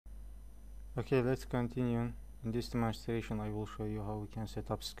Okay, let's continue. In this demonstration I will show you how we can set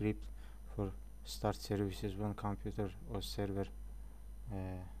up script for start services when computer or server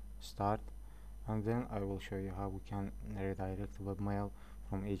start, and then I will show you how we can redirect webmail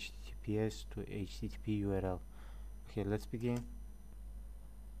from HTTPS to HTTP URL. Okay, let's begin.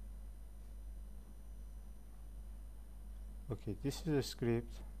 Okay, this is a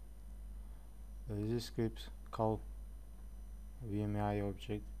script. This script call VMI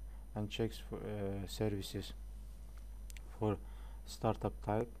object and checks for services for startup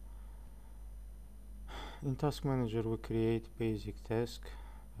type. In task manager we create basic task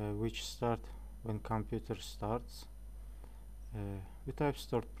which start when computer starts. We type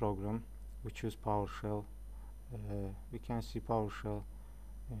start program, we choose PowerShell. We can see PowerShell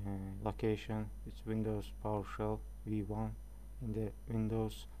location, it's Windows PowerShell v1 in the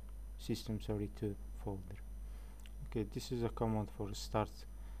Windows System32 folder. Okay, this is a command for start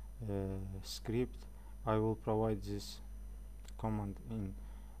script. I will provide this command in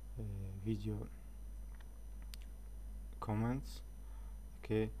video comments.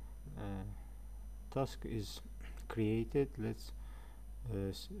 Okay, task is created. Let's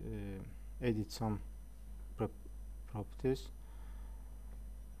edit some properties.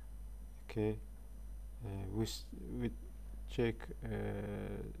 Okay, we check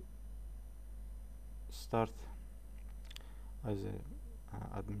start as a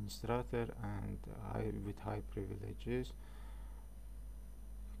administrator and with high privileges.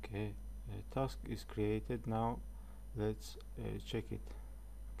 Okay, task is created. Now let's check it.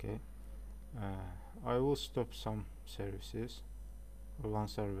 Okay, I will stop some services or one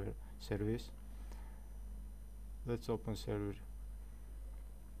server service. Let's open server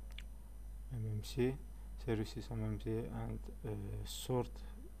MMC services MMC and sort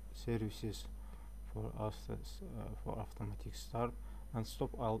services for automatic start and stop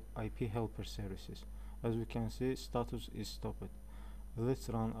all IP helper services. As we can see, status is stopped. Let's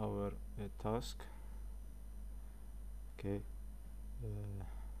run our task. Okay,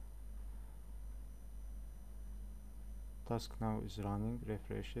 task now is running.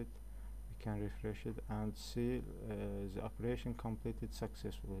 Refresh it. We can refresh it and see the operation completed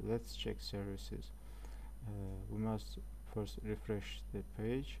successfully. Let's check services. We must first refresh the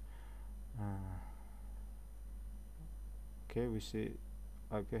page. Okay, we see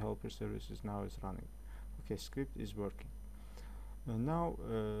IP helper services now is running. Okay, script is working. Now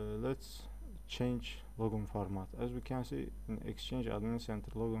let's change login format. As we can see in Exchange Admin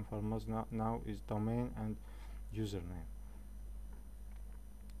Center, login format now is domain and username.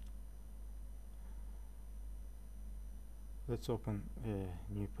 Let's open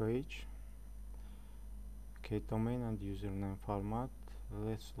a new page. Okay, domain and username format.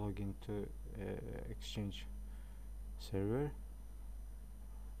 Let's log into Exchange server.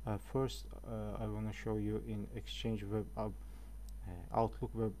 First I want to show you in Exchange web app,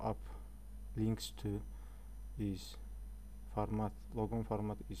 Outlook web app links to this format. Login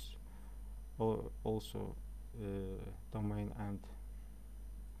format is also domain and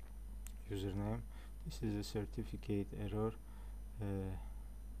username. This is a certificate error.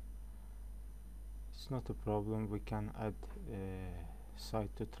 It's not a problem. We can add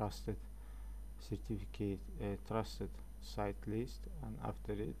site to trusted certificate trusted site list, and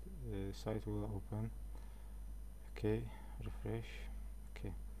after it site will open. Okay, refresh.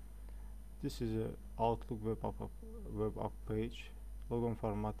 Okay, this is a Outlook web app page. Login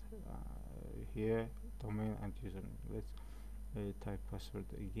format here, domain and username. Let's type password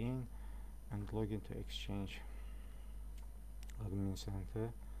again and log into Exchange Admin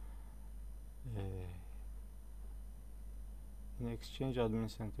Center. In Exchange Admin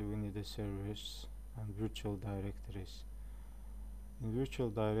Center we need the servers and virtual directories. In virtual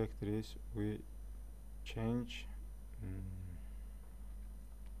directories we change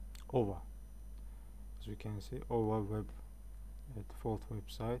OWA. As we can see, OWA web default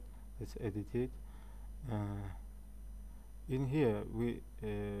website. Let's edit it. In here we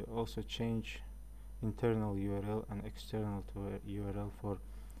also change internal URL and external URL for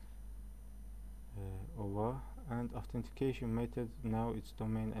OWA, and authentication method now it's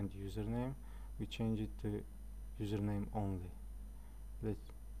domain and username. We change it to username only.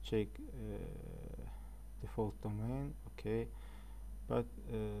 Let's check default domain. Okay, but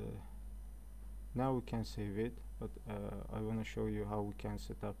now we can save it, but I want to show you how we can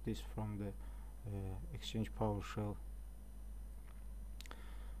set up this from the Exchange PowerShell.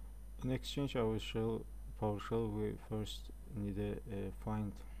 In Exchange PowerShell we first need to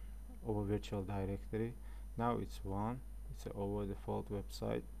find our virtual directory. Now it's one. It's our default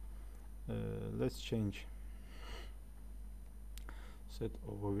website. Let's change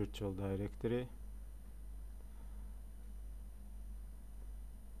Set-OwaVirtualDirectory,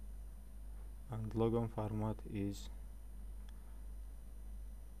 and logon format is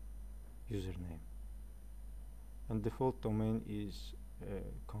username, and default domain is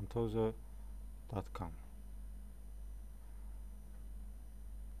contoso.com.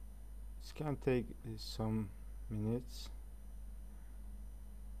 This can take some minutes,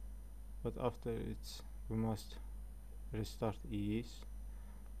 but after we must restart EES.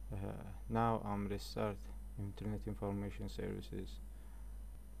 Now I'm restart Internet Information Services.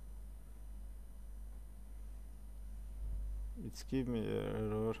 It's give me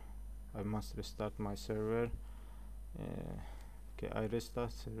an error. I must restart my server. Okay, I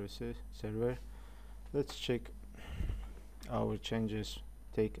restart server. Let's check our changes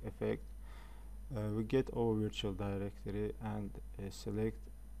take effect. We get our virtual directory and select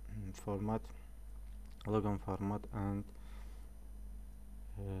format, logon format, and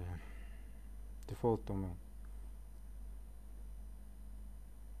default domain.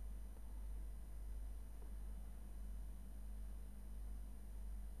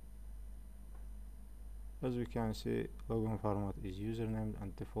 As we can see, logon format is username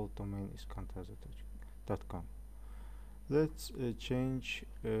and default domain is contoso.com. Let's change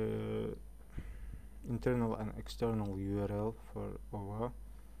internal and external URL for OWA.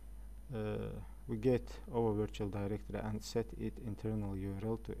 We get OWA virtual directory and set its internal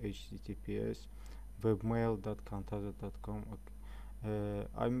URL to https webmail.contoso.com.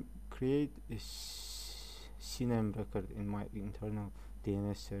 I create a CNAME record in my internal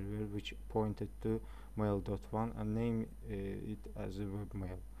DNS server which pointed to mail.1 and name it as a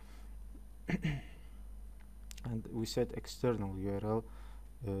webmail. And we set external URL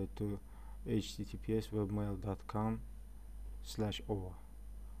to https webmail.com/OWA.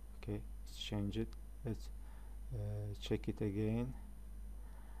 Okay, let's change it. Let's check it again.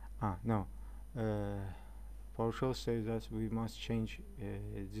 No, PowerShell says that we must change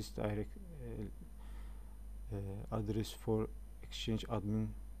this direct address for Exchange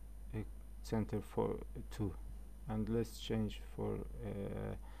admin center for 2, and let's change for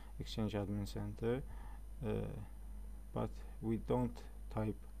Exchange admin center, but we don't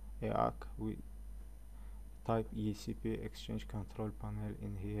type EAC, we type ECP Exchange Control Panel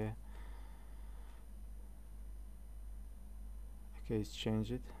in here. Okay, let's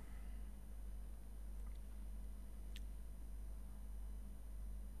change it.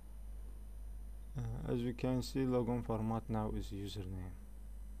 As we can see, logon format now is username.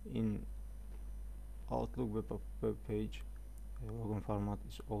 In Outlook web page, logon format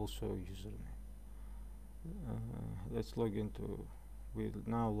is also username. Let's log into. We'll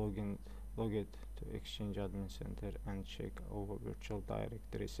now log it to Exchange Admin Center and check our virtual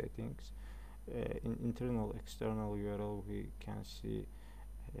directory settings. In internal external URL, we can see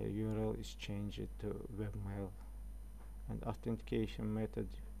URL is changed to webmail, and authentication method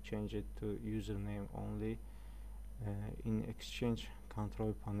change it to username only. In Exchange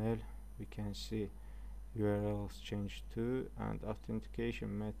Control Panel, we can see URLs changed to, and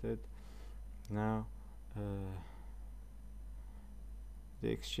authentication method now the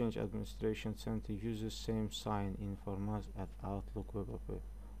Exchange Administration Center uses same sign-in format at Outlook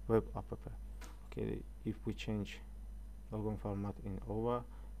web app. Okay, if we change logon format in OWA,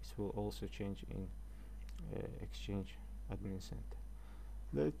 it will also change in Exchange Admin Center.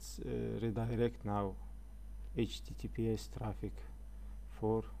 Let's redirect now HTTPS traffic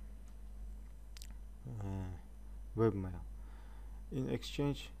for webmail. In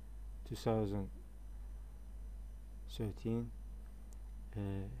Exchange 2013,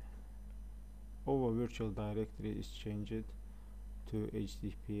 OWA virtual directory is changed to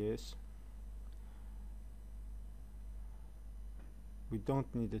HTTPS. We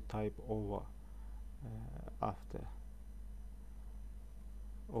don't need to type OWA after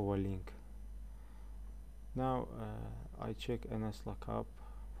OWA link. Now I check NS lookup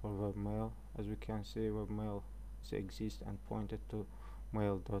for webmail. As we can see, webmail exists and pointed to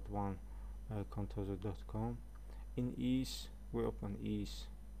mail.1 contoso.com. In EAS, we open EAS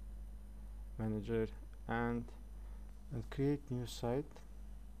manager and create new site.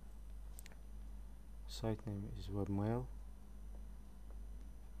 Site name is webmail.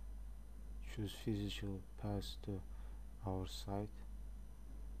 Choose physical path to our site.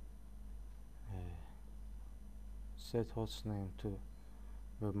 Set host name to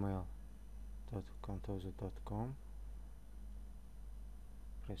webmail.contoso.com.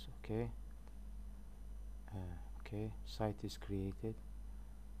 Press OK. Okay, site is created.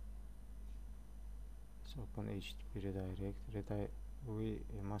 Let's open HTTP redirect. We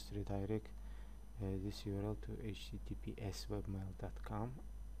must redirect this URL to https webmail.com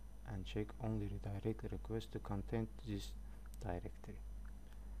and check only redirect request to content this directory.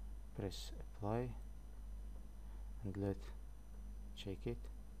 Press apply and let's check it.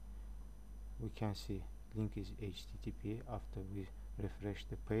 We can see link is HTTP. After we refresh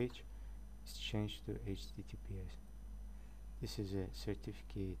the page, it's changed to HTTPS. This is a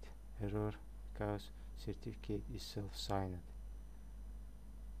certificate error because certificate is self-signed.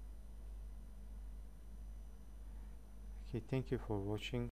 Okay, thank you for watching.